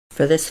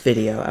For this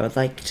video, I would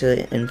like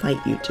to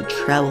invite you to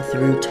travel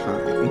through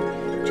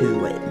time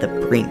to the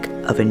brink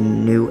of a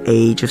new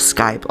age of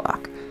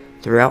Skyblock.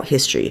 Throughout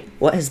history,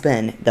 what has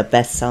been the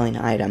best-selling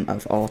item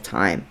of all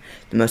time?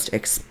 The most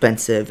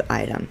expensive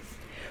item,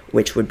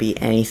 which would be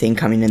anything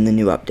coming in the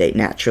new update,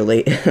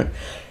 naturally.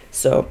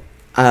 So,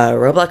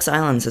 Roblox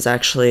Islands has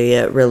actually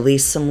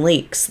released some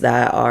leaks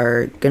that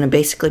are going to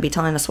basically be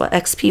telling us what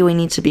XP we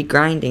need to be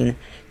grinding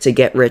to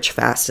get rich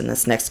fast in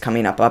this next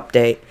coming up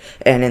update.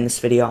 And in this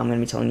video, I'm going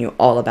to be telling you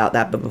all about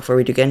that. But before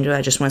we do get into it,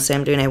 I just want to say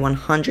I'm doing a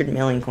 100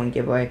 million coin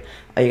giveaway.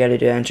 All you got to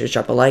do is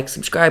drop a like,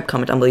 subscribe,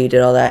 comment down below you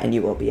did all that, and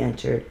you will be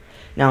entered.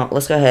 Now,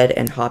 let's go ahead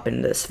and hop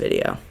into this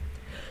video.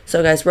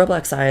 So guys,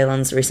 Roblox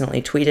Islands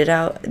recently tweeted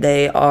out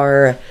they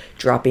are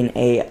dropping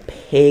a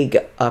pig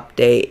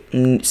update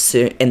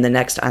in the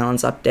next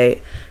Islands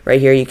update. Right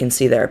here you can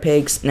see there are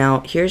pigs.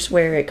 Now, here's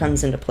where it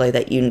comes into play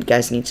that you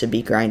guys need to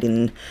be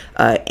grinding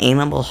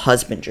animal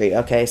husbandry.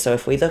 Okay, so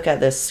if we look at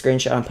this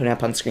screenshot I'm putting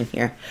up on screen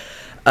here,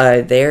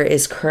 there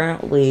is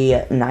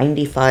currently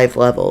 95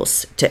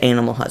 levels to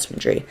animal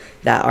husbandry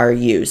that are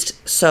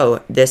used.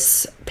 So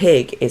this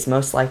pig is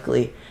most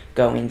likely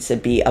going to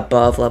be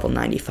above level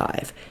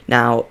 95.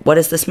 Now, what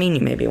does this mean,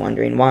 you may be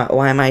wondering?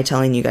 Why am I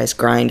telling you guys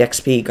grind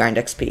XP, grind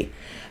XP?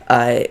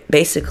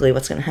 Basically,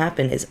 what's going to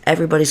happen is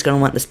everybody's going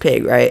to want this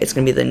pig, right? It's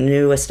going to be the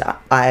newest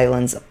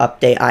Islands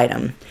update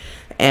item,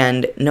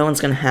 and no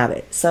one's going to have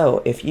it.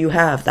 So, if you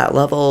have that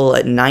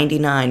level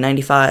 99,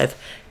 95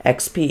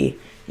 XP,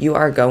 you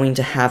are going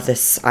to have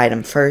this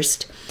item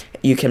first.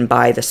 You can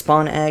buy the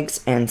spawn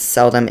eggs and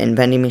sell them in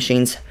vending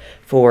machines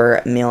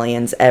for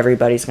millions.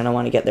 Everybody's gonna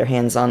want to get their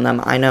hands on them.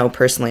 I know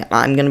personally,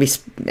 I'm gonna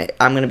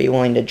be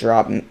willing to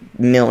drop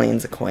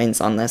millions of coins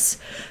on this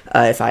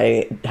if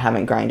I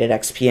haven't grinded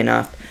XP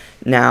enough.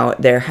 Now,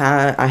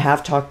 I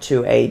have talked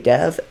to a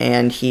dev,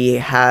 and he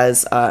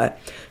has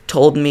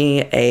told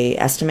me a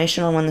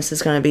estimation on when this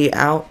is gonna be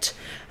out.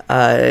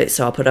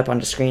 So I'll put up on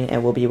the screen.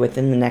 It will be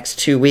within the next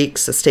 2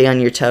 weeks. So stay on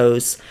your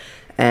toes.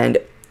 And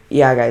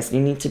yeah, guys, you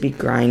need to be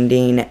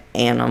grinding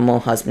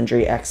animal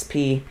husbandry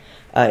XP.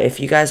 If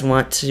you guys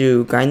want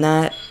to grind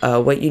that,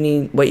 what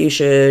you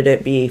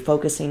should be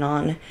focusing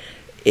on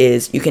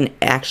is you can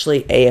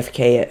actually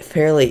AFK it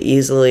fairly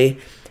easily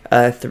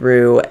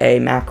through a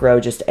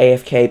macro, just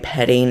AFK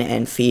petting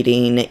and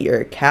feeding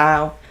your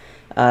cow.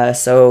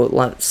 So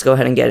let's go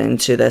ahead and get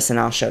into this, and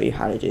I'll show you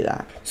how to do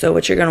that. So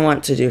what you're going to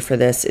want to do for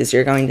this is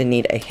you're going to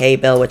need a hay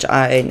bale, which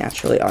I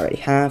naturally already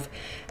have,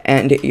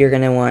 and you're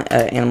going to want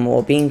an animal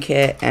well-being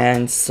kit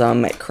and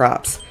some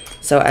crops.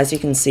 So as you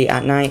can see,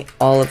 at night,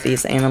 all of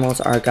these animals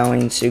are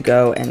going to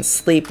go and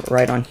sleep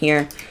right on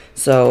here.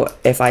 So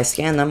if I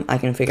scan them, I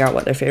can figure out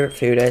what their favorite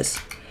food is,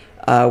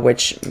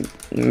 which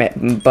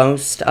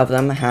most of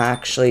them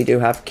actually do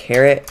have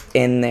carrot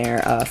in their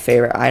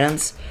favorite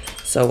items.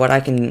 So what I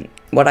can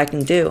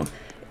do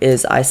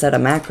is I set a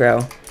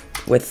macro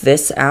with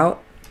this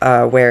out,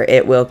 where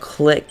it will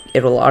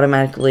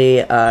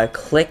automatically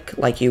click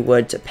like you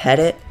would to pet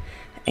it,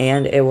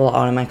 and it will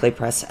automatically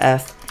press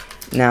F.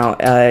 Now,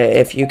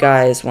 if you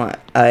guys want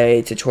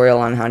a tutorial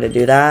on how to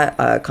do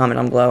that, comment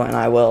down below, and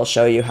I will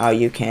show you how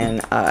you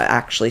can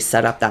actually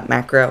set up that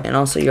macro. And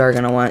also, you are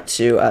going to want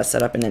to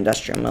set up an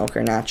industrial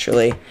milker,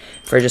 naturally,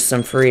 for just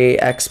some free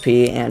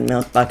XP and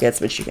milk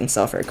buckets, which you can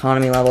sell for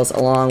economy levels,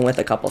 along with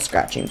a couple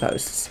scratching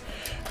posts.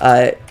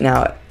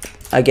 Now,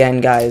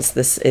 again, guys,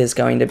 this is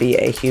going to be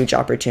a huge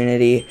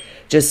opportunity,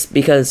 just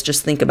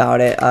think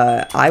about it.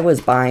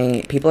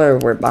 People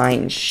were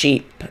buying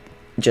sheep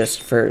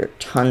just for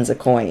tons of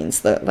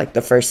coins, like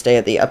the first day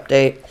of the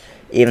update,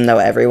 even though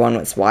everyone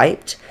was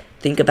wiped.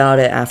 Think about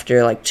it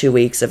after like 2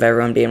 weeks of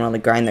everyone being able to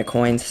grind their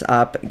coins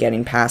up,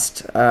 getting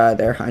past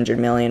their 100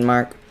 million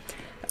mark.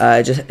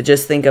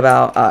 Just think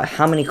about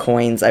how many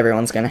coins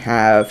everyone's going to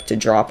have to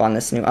drop on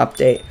this new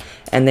update,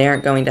 and they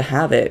aren't going to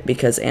have it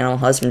because animal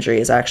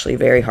husbandry is actually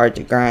very hard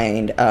to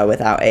grind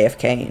without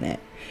AFKing it.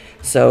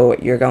 So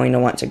you're going to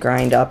want to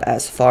grind up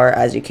as far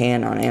as you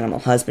can on animal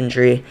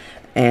husbandry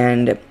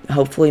and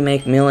hopefully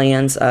make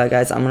millions.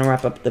 Guys, I'm going to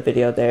wrap up the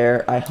video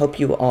there. I hope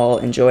you all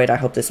enjoyed. I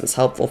hope this was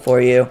helpful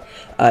for you.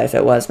 If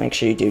it was, make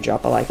sure you do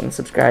drop a like and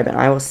subscribe, and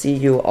I will see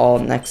you all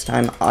next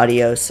time.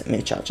 Adios,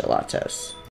 muchachos.